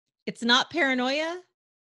It's not paranoia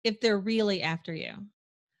if they're really after you.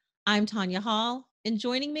 I'm Tonya Hall, and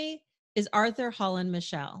joining me is Arthur Holland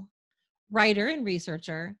Michel, writer and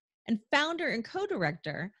researcher, and founder and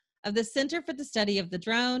co-director of the Center for the Study of the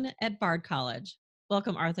Drone at Bard College.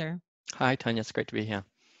 Welcome, Arthur. Hi, Tonya. It's great to be here.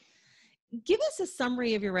 Give us a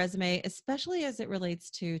summary of your resume, especially as it relates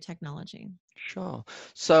to technology. Sure.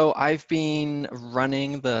 So I've been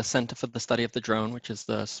running the Center for the Study of the Drone, which is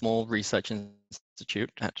the small research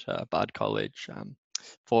institute at Bard College,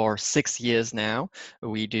 for 6 years now.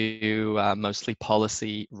 We do mostly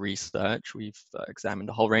policy research. We've examined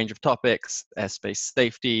a whole range of topics: airspace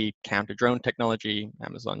safety, counter-drone technology,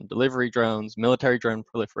 Amazon delivery drones, military drone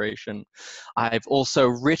proliferation. I've also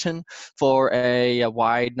written for a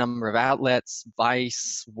wide number of outlets: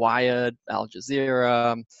 Vice, Wired, Al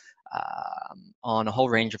Jazeera, on a whole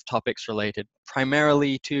range of topics related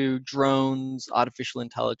primarily to drones, artificial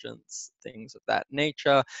intelligence, things of that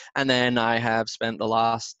nature. And then I have spent the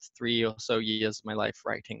last 3 or so years of my life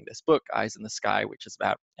writing this book, Eyes in the Sky, which is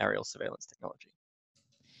about aerial surveillance technology.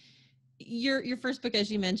 Your first book, as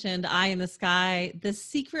you mentioned, Eye in the Sky, The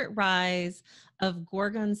Secret Rise of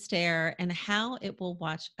Gorgon Stare and How It Will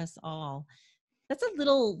Watch Us All. That's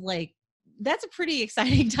that's a pretty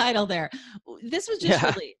exciting title there. This was just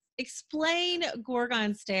Yeah. released. Explain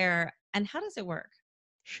Gorgon Stare and how does it work?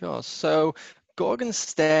 Sure. So Gorgon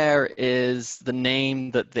Stare is the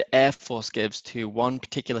name that the Air Force gives to one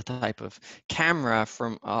particular type of camera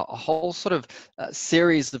from a whole sort of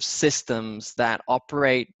series of systems that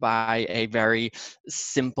operate by a very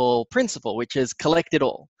simple principle, which is collect it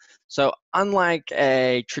all. So unlike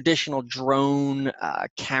a traditional drone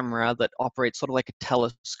camera that operates sort of like a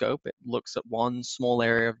telescope, it looks at one small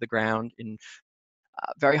area of the ground in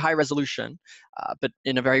very high resolution, but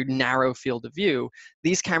in a very narrow field of view.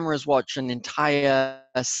 These cameras watch an entire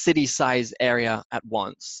city-sized area at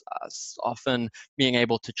once, often being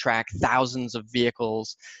able to track thousands of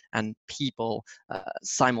vehicles and people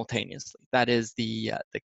simultaneously. That is the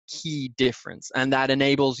key difference, and that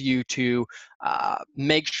enables you to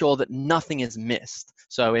make sure that nothing is missed.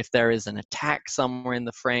 So if there is an attack somewhere in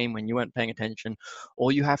the frame when you weren't paying attention,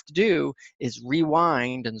 all you have to do is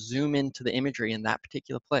rewind and zoom into the imagery in that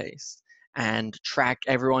particular place and track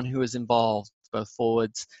everyone who is involved, both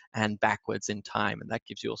forwards and backwards in time. And that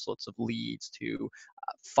gives you all sorts of leads to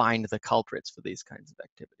find the culprits for these kinds of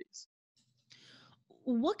activities.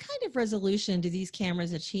 What kind of resolution do these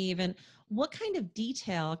cameras achieve, and what kind of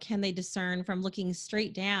detail can they discern from looking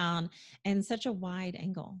straight down and such a wide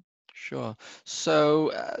angle? Sure.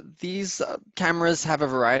 So these cameras have a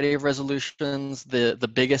variety of resolutions.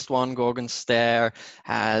 The biggest one, Gorgon Stare,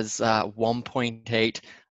 has 1.8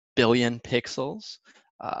 billion pixels.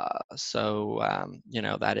 That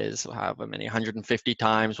is however many, 150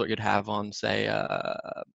 times what you'd have on, say,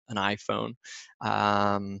 an iPhone.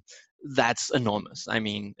 That's enormous. I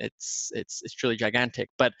mean, it's truly gigantic.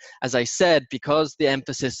 But as I said, because the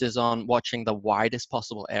emphasis is on watching the widest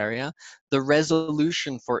possible area, the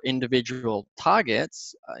resolution for individual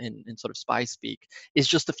targets in sort of spy speak is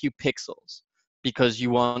just a few pixels, because you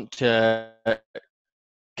want to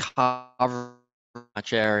cover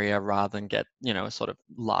much area rather than get a sort of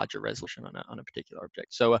larger resolution on a particular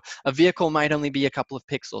object. So a vehicle might only be a couple of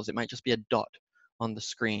pixels. It might just be a dot on the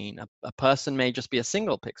screen. A person may just be a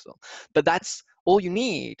single pixel, but that's all you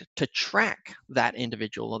need to track that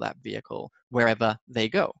individual or that vehicle wherever they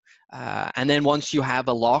go. And then once you have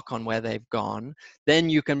a lock on where they've gone,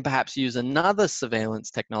 then you can perhaps use another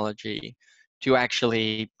surveillance technology to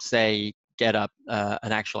actually, say, get up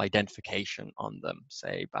an actual identification on them,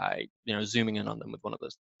 say by zooming in on them with one of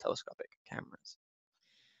those telescopic cameras.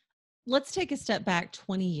 Let's take a step back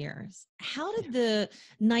 20 years. How did the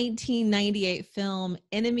 1998 film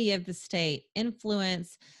Enemy of the State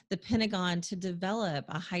influence the Pentagon to develop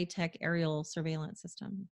a high-tech aerial surveillance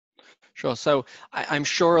system? Sure. So I'm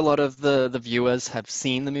sure a lot of the viewers have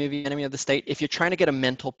seen the movie Enemy of the State. If you're trying to get a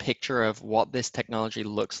mental picture of what this technology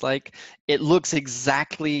looks like, it looks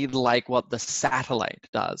exactly like what the satellite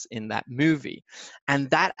does in that movie. And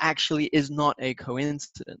that actually is not a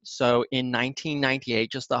coincidence. So in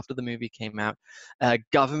 1998, just after the movie came out, a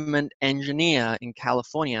government engineer in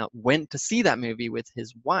California went to see that movie with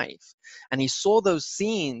his wife. And he saw those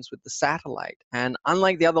scenes with the satellite. And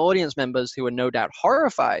unlike the other audience members who were no doubt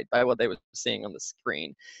horrified by what they were seeing on the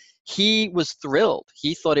screen, he was thrilled.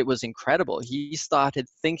 He thought it was incredible. He started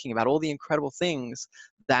thinking about all the incredible things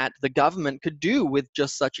that the government could do with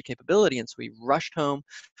just such a capability. And so he rushed home,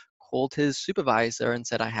 called his supervisor and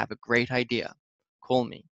said, "I have a great idea. Call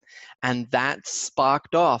me." And that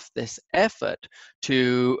sparked off this effort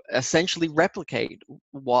to essentially replicate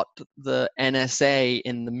what the NSA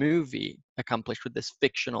in the movie accomplished with this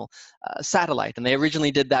fictional satellite. And they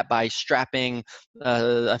originally did that by strapping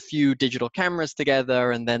a few digital cameras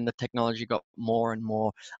together, and then the technology got more and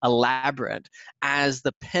more elaborate as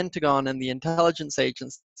the Pentagon and the intelligence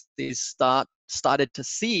agencies started to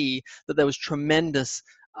see that there was tremendous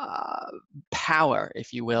power,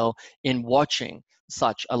 if you will, in watching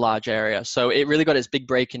such a large area. So it really got its big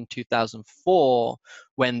break in 2004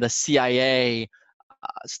 when the CIA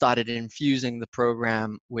started infusing the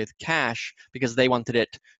program with cash because they wanted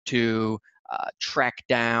it to track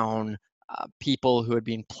down people who had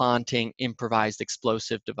been planting improvised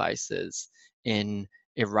explosive devices in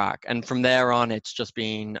Iraq. And from there on, it's just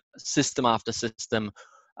been system after system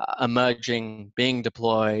emerging, being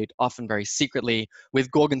deployed, often very secretly, with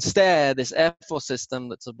Gorgon Stare, this Air Force system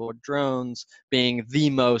that's aboard drones, being the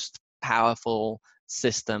most powerful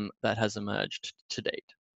system that has emerged to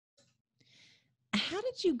date. How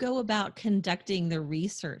did you go about conducting the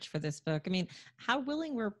research for this book? I mean, how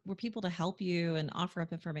willing were people to help you and offer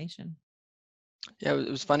up information? Yeah, it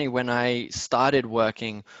was funny when I started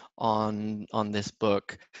working on this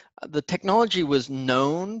book. The technology was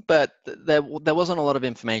known, but there wasn't a lot of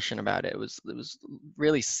information about it. It was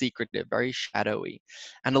really secretive, very shadowy,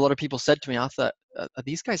 and a lot of people said to me, "Arthur, are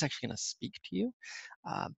these guys actually going to speak to you?"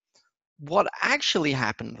 Um, what actually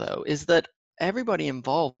happened, though, is that everybody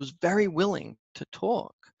involved was very willing to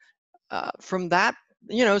talk. From that,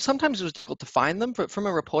 sometimes it was difficult to find them, but from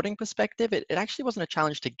a reporting perspective, it actually wasn't a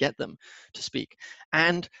challenge to get them to speak.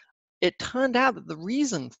 And it turned out that the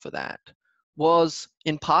reason for that was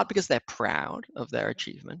in part because they're proud of their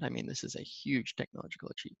achievement. I mean, this is a huge technological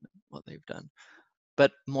achievement, what they've done.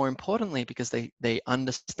 But more importantly, because they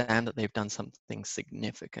understand that they've done something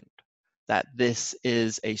significant, that this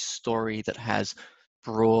is a story that has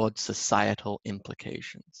broad societal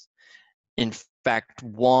implications. In fact,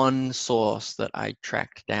 one source that I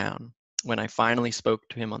tracked down when I finally spoke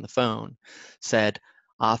to him on the phone said,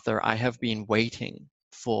 "Arthur, I have been waiting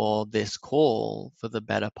for this call for the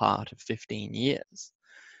better part of 15 years."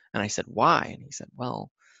 And I said, "Why?" And he said,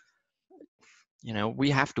 "Well, we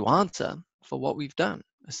have to answer for what we've done,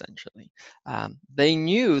 essentially." They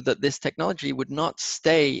knew that this technology would not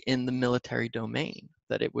stay in the military domain,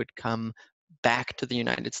 that it would come back to the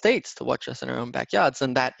United States to watch us in our own backyards.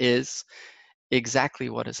 And that is exactly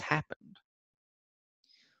what has happened.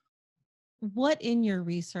 What in your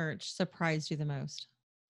research surprised you the most?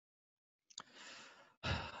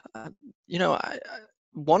 Uh,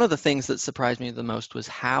 one of the things that surprised me the most was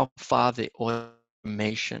how far the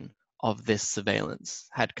automation of this surveillance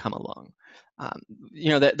had come along. Um,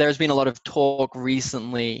 there's been a lot of talk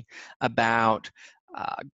recently about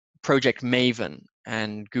uh, Project Maven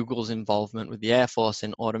and Google's involvement with the Air Force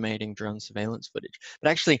in automating drone surveillance footage.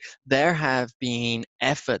 But actually, there have been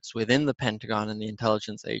efforts within the Pentagon and the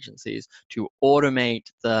intelligence agencies to automate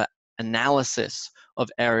the analysis of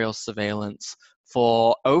aerial surveillance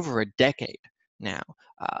for over a decade now.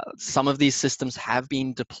 Some of these systems have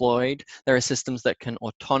been deployed. There are systems that can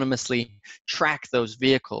autonomously track those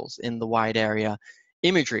vehicles in the wide area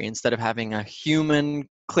imagery. Instead of having a human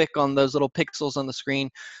click on those little pixels on the screen,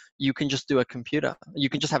 you can just have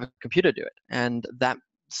a computer do it. And that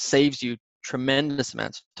saves you tremendous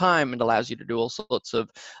amounts of time and allows you to do all sorts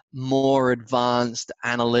of more advanced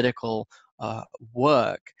analytical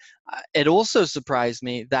work. It also surprised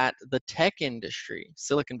me that the tech industry,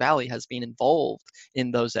 Silicon Valley, has been involved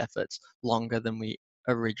in those efforts longer than we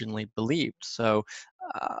originally believed. So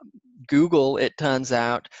uh, Google, it turns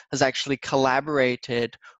out, has actually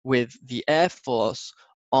collaborated with the Air Force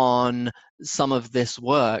on some of this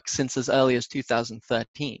work since as early as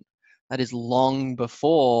 2013. That is long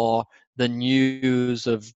before the news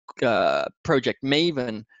of Project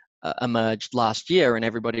Maven emerged last year, and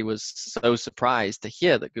everybody was so surprised to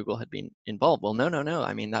hear that Google had been involved. Well, no.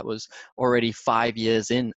 I mean, that was already 5 years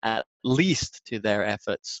in, at least, to their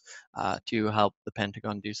efforts to help the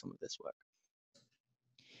Pentagon do some of this work.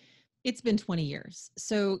 It's been 20 years.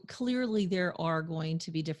 So clearly there are going to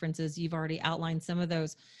be differences. You've already outlined some of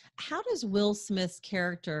those. How does Will Smith's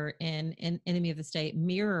character in Enemy of the State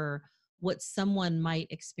mirror what someone might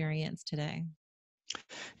experience today?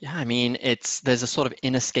 Yeah, I mean, there's a sort of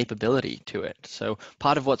inescapability to it. So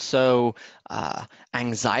part of what's so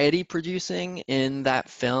anxiety producing in that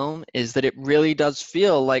film is that it really does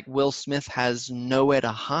feel like Will Smith has nowhere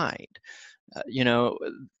to hide. You know,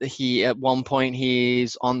 he at one point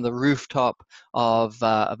he's on the rooftop of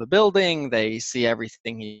a building. They see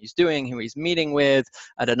everything he's doing, who he's meeting with.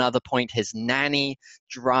 At another point, his nanny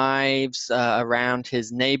drives around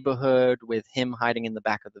his neighborhood with him hiding in the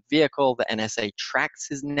back of the vehicle. The NSA tracks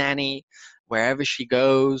his nanny wherever she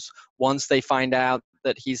goes. Once they find out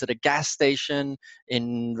that he's at a gas station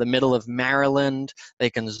in the middle of Maryland, they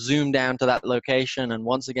can zoom down to that location, and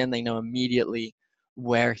once again, they know immediately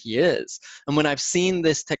where he is. And when I've seen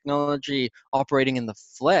this technology operating in the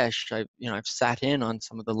flesh, I've sat in on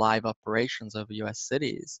some of the live operations over U.S.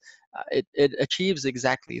 cities. It achieves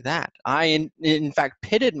exactly that. In fact,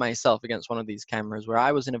 pitted myself against one of these cameras where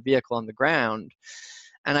I was in a vehicle on the ground,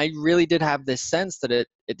 and I really did have this sense that it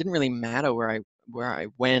didn't really matter where I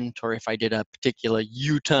went, or if I did a particular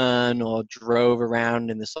U-turn or drove around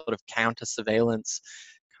in this sort of counter surveillance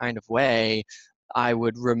kind of way, I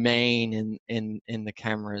would remain in the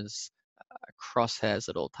camera's crosshairs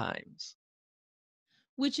at all times.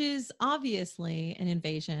 Which is obviously an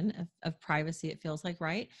invasion of privacy, it feels like,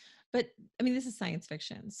 right? But I mean, this is science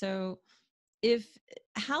fiction. So if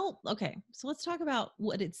how okay, so let's talk about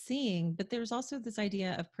what it's seeing, but there's also this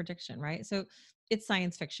idea of prediction, right? So it's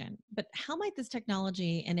science fiction, but how might this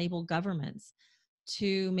technology enable governments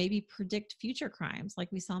to maybe predict future crimes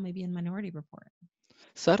like we saw maybe in Minority Report?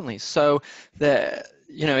 Certainly. So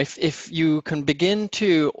if you can begin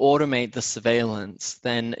to automate the surveillance,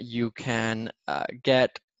 then you can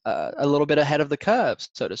get a little bit ahead of the curve,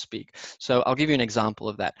 so to speak. So I'll give you an example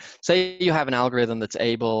of that. Say you have an algorithm that's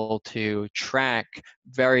able to track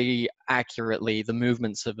very accurately the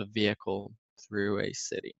movements of a vehicle through a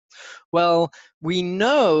city. Well, we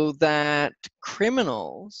know that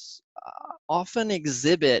criminals often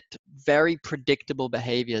exhibit very predictable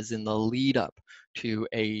behaviors in the lead up to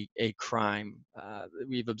a crime.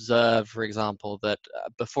 We've observed, for example, that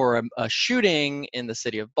before a shooting in the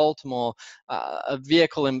city of Baltimore, a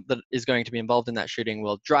vehicle that is going to be involved in that shooting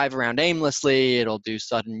will drive around aimlessly, it'll do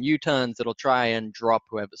sudden U-turns, it'll try and drop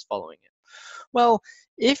whoever's following it. Well,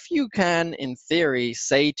 if you can, in theory,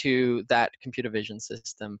 say to that computer vision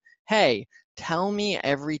system, hey, tell me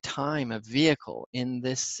every time a vehicle in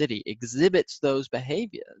this city exhibits those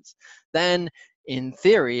behaviors, then in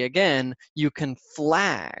theory, again, you can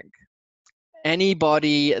flag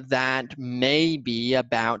anybody that may be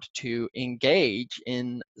about to engage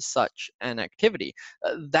in such an activity.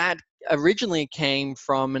 That originally came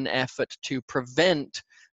from an effort to prevent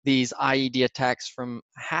these IED attacks from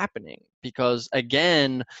happening because,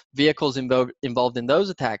 again, vehicles involved in those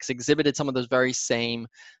attacks exhibited some of those very same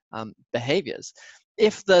behaviors.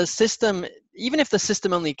 If the system, even if the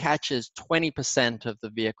system only catches 20% of the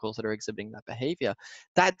vehicles that are exhibiting that behavior,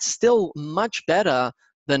 that's still much better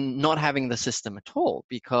than not having the system at all,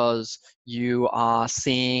 because you are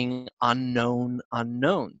seeing unknown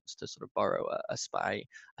unknowns, to sort of borrow a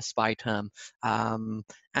spy term.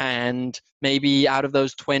 And maybe out of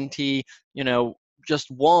those 20, just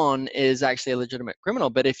one is actually a legitimate criminal.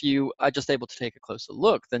 But if you are just able to take a closer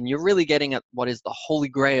look, then you're really getting at what is the holy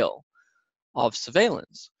grail of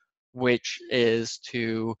surveillance, which is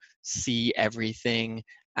to see everything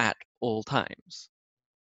at all times.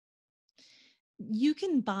 You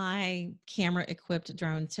can buy camera equipped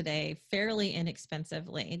drones today fairly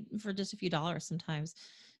inexpensively for just a few dollars sometimes.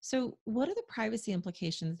 So, what are the privacy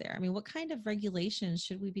implications there? I mean, what kind of regulations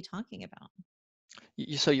should we be talking about?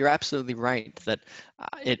 So you're absolutely right that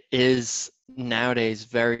it is nowadays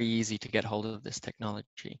very easy to get hold of this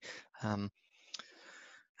technology. Um,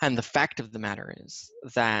 and the fact of the matter is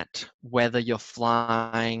that whether you're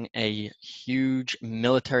flying a huge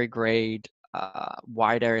military grade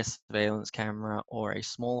wide area surveillance camera or a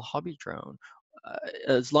small hobby drone,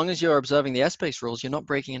 as long as you're observing the airspace rules, you're not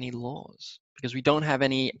breaking any laws because we don't have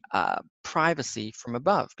any privacy from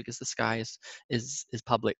above because the sky is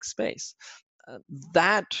public space. Uh,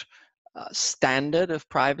 that standard of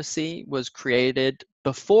privacy was created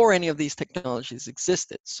before any of these technologies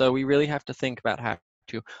existed. So we really have to think about how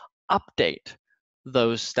to update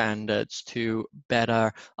those standards to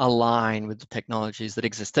better align with the technologies that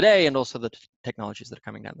exist today and also the technologies that are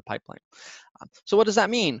coming down the pipeline. So what does that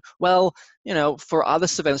mean? Well, for other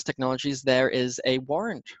surveillance technologies, there is a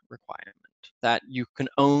warrant requirement that you can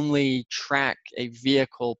only track a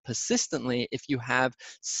vehicle persistently if you have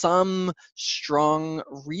some strong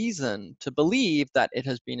reason to believe that it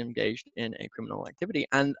has been engaged in a criminal activity.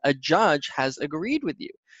 And a judge has agreed with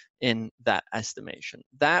you in that estimation.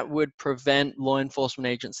 That would prevent law enforcement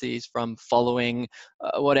agencies from following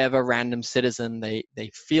whatever random citizen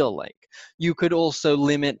they feel like. You could also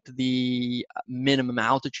limit the minimum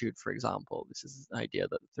altitude, for example. This is an idea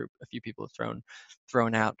that a few people have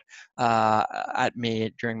thrown out at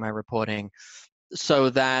me during my reporting, so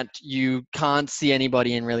that you can't see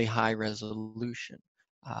anybody in really high resolution.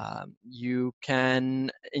 You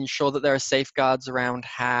can ensure that there are safeguards around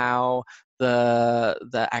how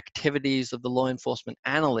the activities of the law enforcement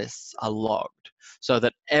analysts are logged, so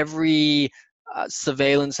that every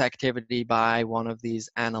surveillance activity by one of these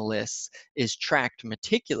analysts is tracked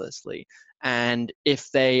meticulously. And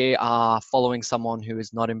if they are following someone who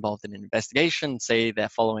is not involved in an investigation, say they're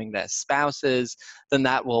following their spouses, then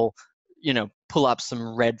that will, pull up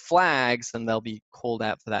some red flags and they'll be called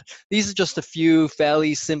out for that. These are just a few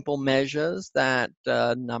fairly simple measures that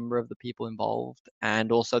a number of the people involved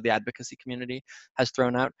and also the advocacy community has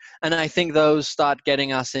thrown out. And I think those start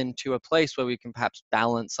getting us into a place where we can perhaps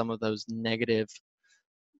balance some of those negative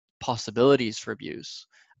possibilities for abuse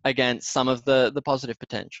against some of the positive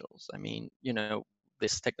potentials. I mean,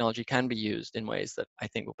 this technology can be used in ways that I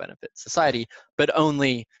think will benefit society, but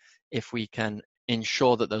only if we can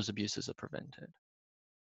ensure that those abuses are prevented.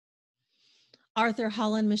 Arthur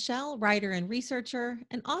Holland Michel, writer and researcher,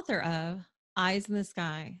 and author of Eyes in the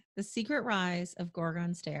Sky: The Secret Rise of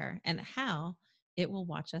Gorgon Stare and How It Will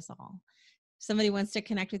Watch Us All. If somebody wants to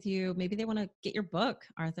connect with you, maybe they want to get your book,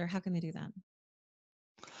 Arthur, how can they do that?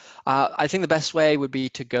 I think the best way would be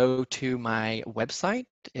to go to my website.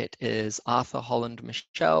 It is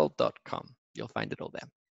arthurhollandmichel.com. You'll find it all there.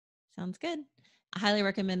 Sounds good. I highly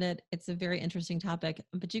recommend it. It's a very interesting topic,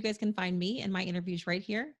 but you guys can find me and my interviews right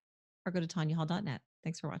here or go to tonyahall.net.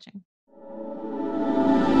 Thanks for watching.